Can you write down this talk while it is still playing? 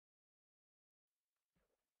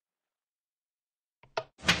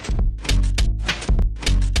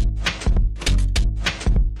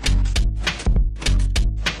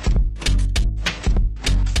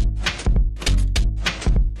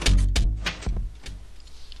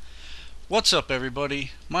What's up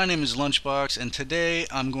everybody? My name is Lunchbox and today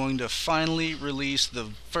I'm going to finally release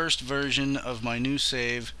the first version of my new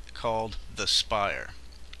save called the Spire.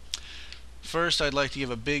 First, I'd like to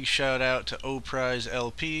give a big shout out to O'Prize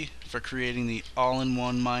LP for creating the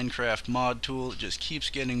all-in-one Minecraft mod tool. It just keeps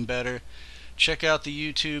getting better. Check out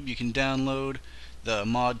the YouTube, you can download the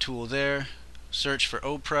mod tool there. Search for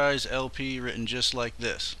O'Prize LP written just like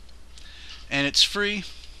this. And it's free.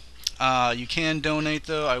 You can donate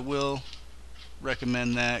though. I will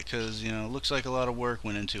recommend that because it looks like a lot of work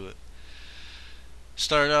went into it.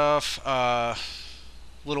 Start off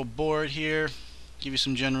little board here, give you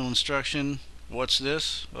some general instruction. What's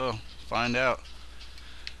this? Oh, find out.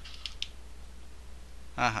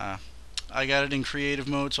 Haha. I got it in creative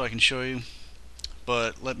mode so I can show you,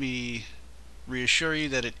 but let me reassure you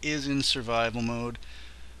that it is in survival mode.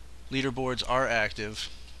 Leaderboards are active.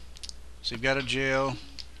 So you've got a jail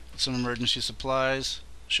with some emergency supplies.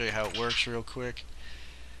 Show you how it works real quick.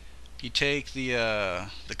 You take the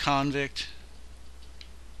convict,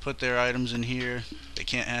 put their items in here. They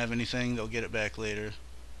can't have anything, they'll get it back later.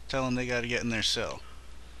 Tell them they gotta get in their cell.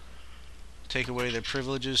 Take away their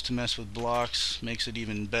privileges to mess with blocks, makes it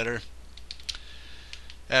even better.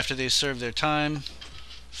 After they serve their time,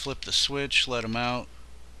 flip the switch, let them out.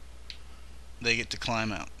 They get to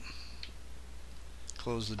climb out.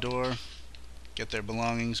 Close the door, get their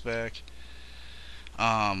belongings back.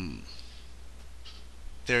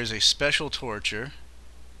 There's a special torture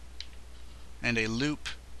and a loop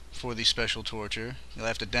for the special torture. You'll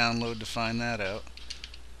have to download to find that out.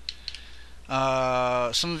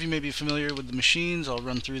 Some of you may be familiar with the machines. I'll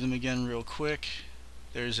run through them again real quick.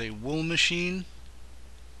 There's a wool machine,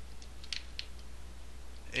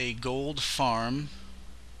 a gold farm,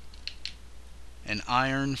 an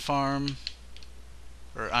iron farm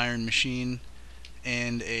or iron machine,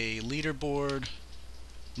 and a leaderboard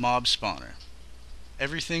mob spawner.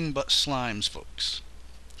 Everything but slimes, folks.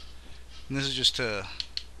 And this is just to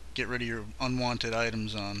get rid of your unwanted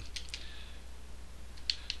items on.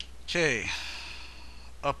 Okay,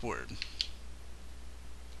 upward.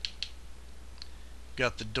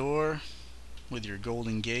 Got the door with your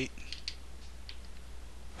golden gate.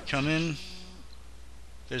 Come in.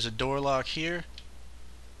 There's a door lock here,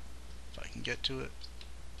 if I can get to it.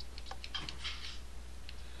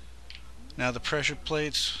 Now the pressure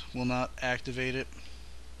plates will not activate it.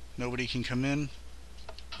 Nobody can come in.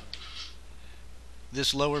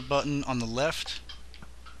 This lower button on the left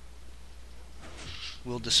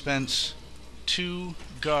will dispense two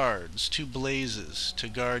guards, two blazes to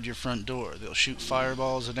guard your front door. They'll shoot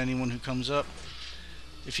fireballs at anyone who comes up.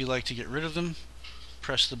 If you like to get rid of them,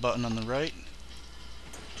 press the button on the right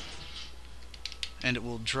and it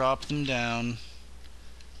will drop them down,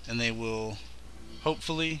 and they will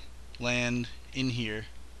hopefully land in here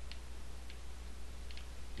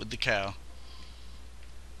with the cow.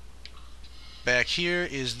 Back here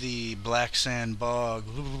is the black sand bog.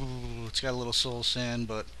 Ooh, it's got a little soul sand,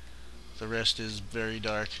 but the rest is very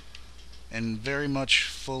dark and very much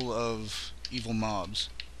full of evil mobs.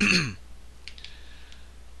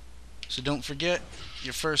 So don't forget,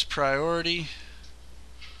 your first priority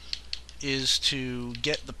is to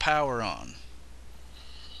get the power on.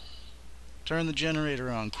 Turn the generator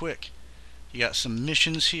on quick. You got some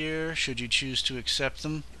missions here should you choose to accept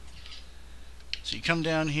them. So you come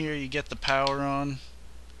down here, you get the power on.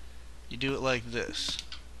 You do it like this.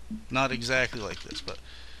 Not exactly like this, but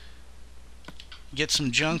get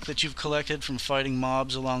some junk that you've collected from fighting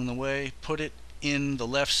mobs along the way, put it in the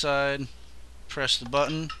left side, press the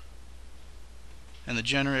button, and the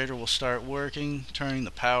generator will start working, turning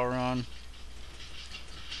the power on.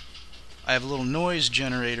 I have a little noise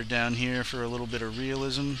generator down here for a little bit of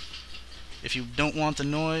realism. If you don't want the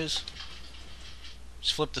noise,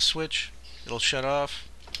 just flip the switch, it'll shut off,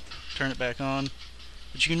 turn it back on,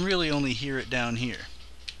 but you can really only hear it down here.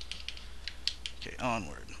 Okay,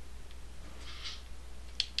 onward.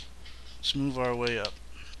 Let's move our way up.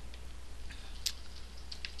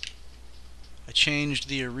 I changed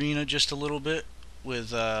the arena just a little bit with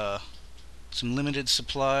some limited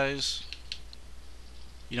supplies.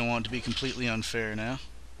 You don't want it to be completely unfair now.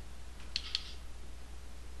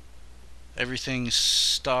 Everything's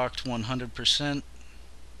stocked 100% and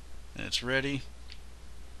it's ready.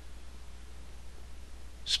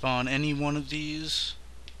 Spawn any one of these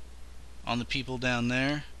on the people down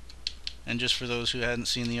there. And just for those who hadn't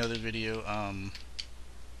seen the other video,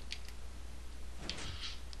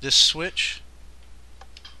 this switch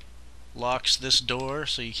locks this door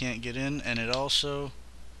so you can't get in, and it also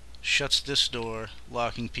shuts this door,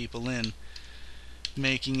 locking people in,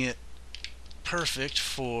 making it perfect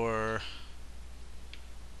for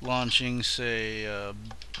launching, say, a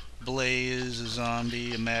blaze, a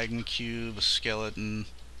zombie, a magma cube, a skeleton,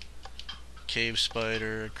 cave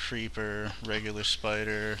spider, a creeper, regular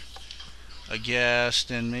spider, a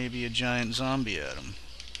ghast, and maybe a giant zombie at him.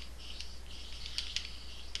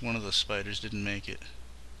 One of the spiders didn't make it.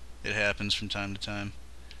 It happens from time to time.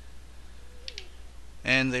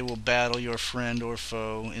 And they will battle your friend or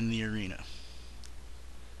foe in the arena.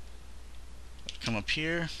 Come up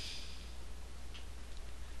here.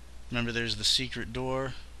 Remember, there's the secret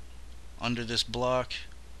door under this block.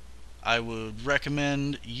 I would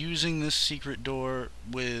recommend using this secret door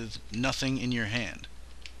with nothing in your hand.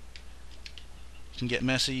 You can get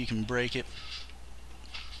messy, you can break it.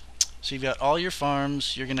 So you've got all your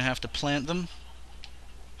farms. You're going to have to plant them.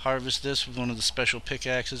 Harvest this with one of the special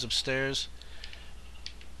pickaxes upstairs.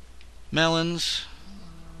 Melons.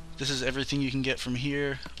 This is everything you can get from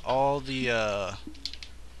here. All the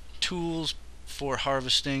tools for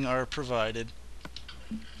harvesting are provided.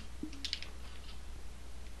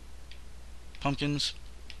 Pumpkins.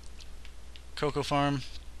 Cocoa farm.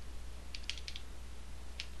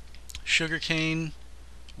 Sugarcane.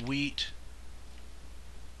 Wheat.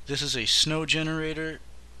 This is a snow generator.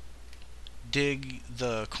 Dig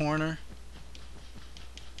the corner.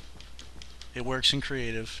 It works in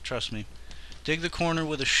creative, trust me. Dig the corner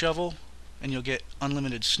with a shovel and you'll get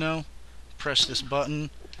unlimited snow. Press this button.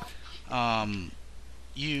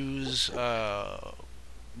 Use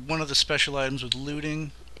one of the special items with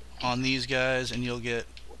looting on these guys and you'll get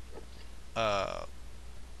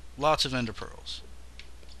lots of ender pearls.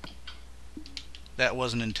 That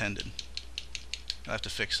wasn't intended. I'll have to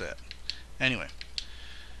fix that. Anyway,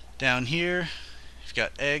 down here you've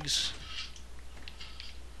got eggs.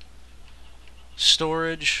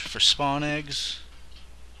 Storage for spawn eggs.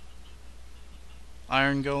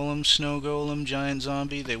 Iron golem, snow golem, giant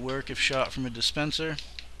zombie. They work if shot from a dispenser.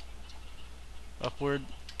 Upward.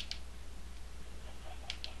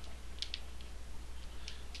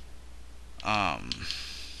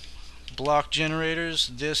 Block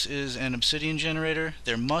generators. This is an obsidian generator.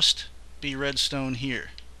 There must be redstone here.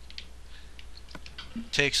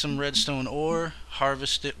 Take some redstone ore,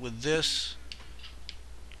 harvest it with this.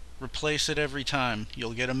 Replace it every time.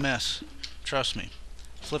 You'll get a mess. Trust me.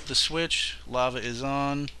 Flip the switch. Lava is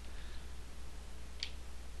on.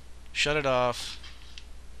 Shut it off.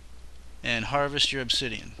 And harvest your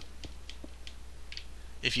obsidian.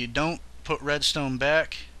 If you don't put redstone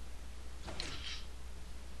back,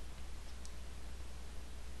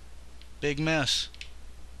 big mess.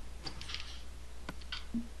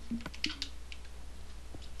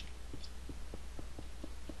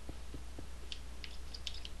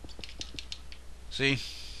 See?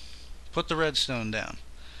 Put the redstone down.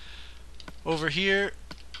 Over here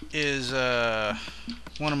is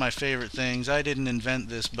one of my favorite things. I didn't invent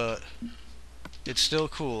this, but it's still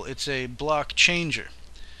cool. It's a block changer.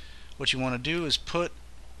 What you want to do is put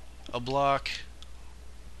a block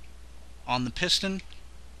on the piston,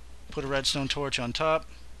 put a redstone torch on top.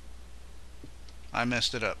 I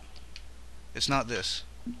messed it up. It's not this.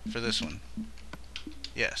 For this one.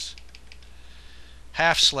 Yes.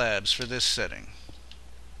 Half slabs for this setting.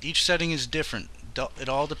 Each setting is different. It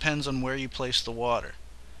all depends on where you place the water.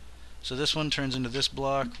 So this one turns into this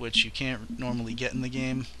block, which you can't normally get in the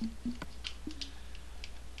game.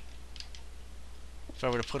 If I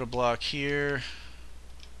were to put a block here,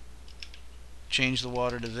 change the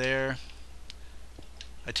water to there,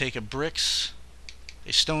 I take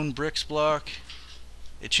a stone bricks block,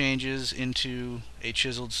 it changes into a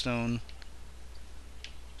chiseled stone.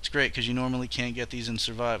 It's great because you normally can't get these in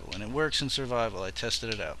survival, and it works in survival. I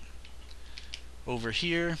tested it out. Over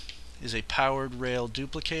here is a powered rail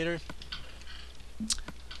duplicator.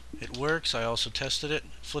 It works. I also tested it.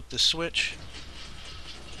 Flip the switch,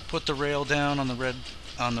 put the rail down on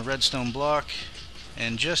the redstone block,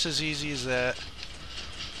 and just as easy as that,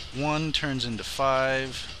 1 turns into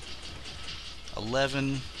 5,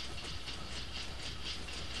 11.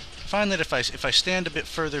 I find that if I stand a bit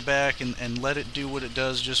further back and let it do what it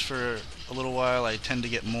does just for a little while, I tend to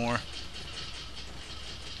get more.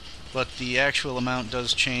 But the actual amount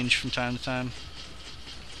does change from time to time.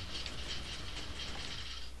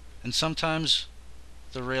 And sometimes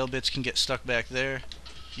the rail bits can get stuck back there.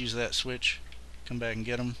 Use that switch, come back and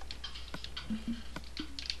get them.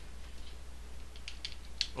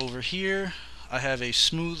 Over here I have a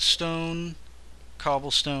smooth stone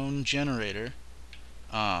cobblestone generator.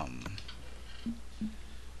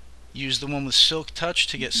 Use the one with silk touch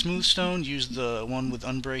to get smooth stone, use the one with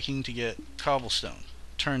unbreaking to get cobblestone.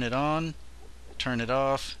 Turn it on, turn it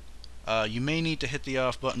off. You may need to hit the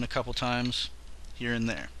off button a couple times here and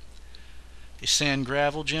there. a sand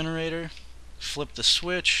gravel generator. Flip the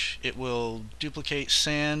switch, it will duplicate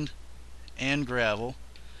sand and gravel.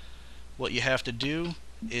 What you have to do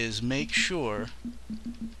is make sure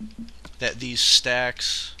that these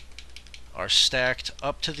stacks are stacked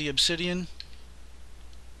up to the obsidian.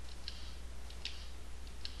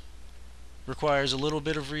 Requires a little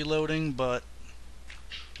bit of reloading, but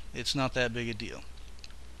it's not that big a deal.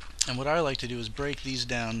 And what I like to do is break these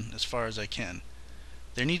down as far as I can.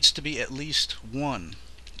 There needs to be at least one.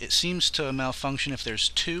 It seems to malfunction if there's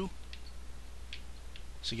two,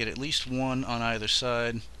 so get at least one on either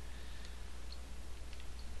side,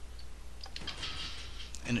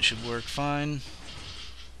 and it should work fine.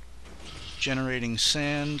 Generating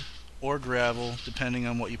sand or gravel depending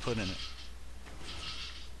on what you put in it.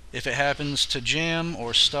 If it happens to jam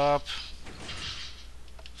or stop,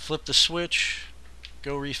 flip the switch,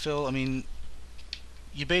 go refill. I mean,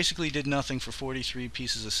 you basically did nothing for 43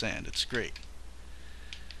 pieces of sand. It's great.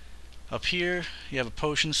 Up here you have a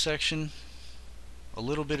potion section, a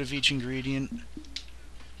little bit of each ingredient,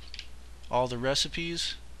 all the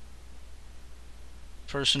recipes,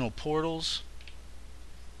 personal portals,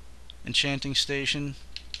 enchanting station.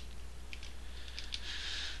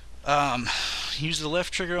 Use the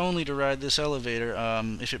left trigger only to ride this elevator.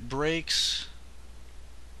 If it breaks,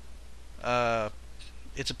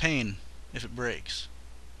 it's a pain if it breaks.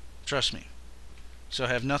 Trust me. So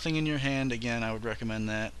have nothing in your hand. Again, I would recommend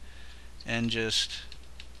that. And just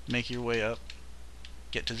make your way up.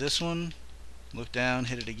 Get to this one, look down,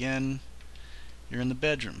 hit it again. You're in the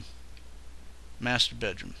bedroom. Master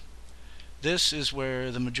bedroom. This is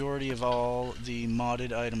where the majority of all the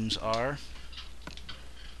modded items are.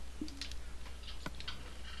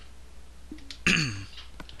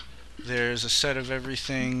 There's a set of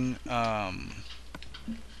everything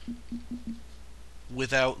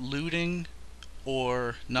without looting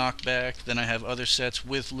or knockback. Then I have other sets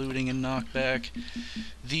with looting and knockback.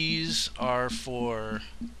 These are for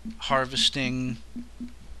harvesting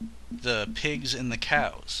the pigs and the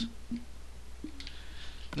cows.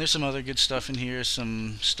 And there's some other good stuff in here,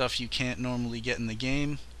 some stuff you can't normally get in the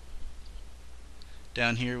game.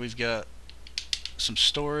 Down here we've got some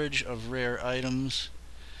storage of rare items.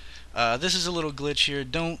 This is a little glitch here.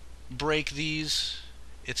 Don't break these.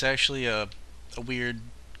 It's actually a weird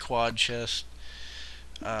quad chest.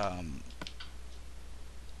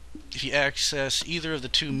 If you access either of the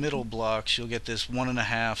two middle blocks, you'll get this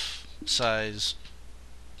 1.5 size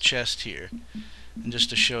chest here. And just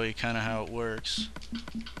to show you kind of how it works,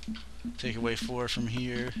 take away 4 from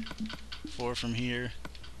here, 4 from here.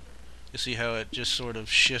 You see how it just sort of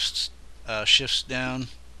shifts down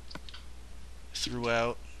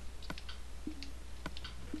throughout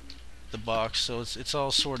the box, so it's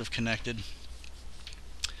all sort of connected.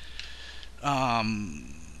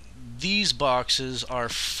 These boxes are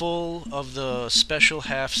full of the special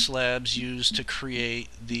half slabs used to create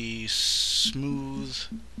the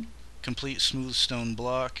complete smooth stone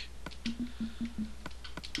block.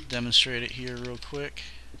 Demonstrate it here real quick.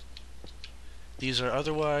 These are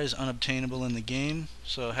otherwise unobtainable in the game,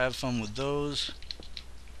 so have fun with those.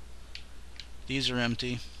 These are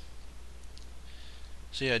empty.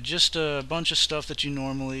 So yeah, just a bunch of stuff that you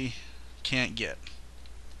normally can't get.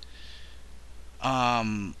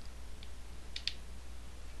 All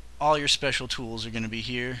your special tools are going to be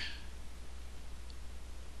here.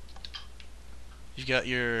 You've got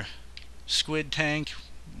your squid tank,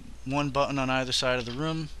 one button on either side of the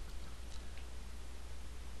room.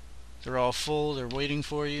 They're all full, they're waiting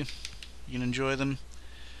for you. You can enjoy them.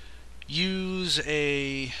 Use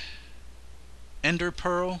a ender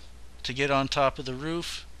pearl to get on top of the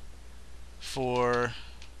roof for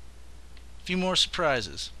a few more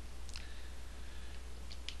surprises.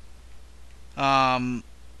 I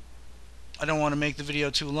don't want to make the video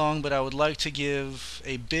too long, but I would like to give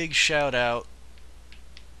a big shout out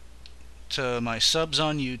to my subs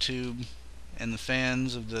on YouTube and the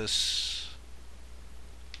fans of this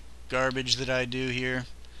garbage that I do here.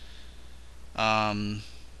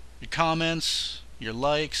 Your comments, your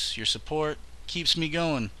likes, your support keeps me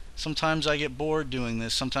going. Sometimes I get bored doing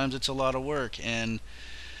this, sometimes it's a lot of work, and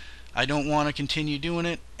I don't want to continue doing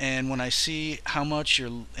it. And when I see how much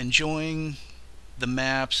you're enjoying the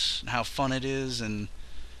maps and how fun it is and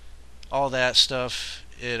all that stuff,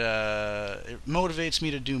 it motivates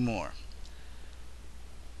me to do more.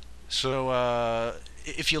 So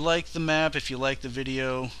if you like the map, if you like the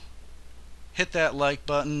video, hit that like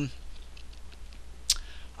button.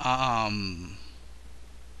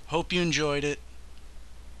 Hope you enjoyed it.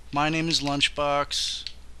 My name is Lunchbox.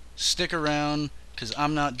 Stick around, 'cause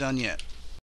I'm not done yet.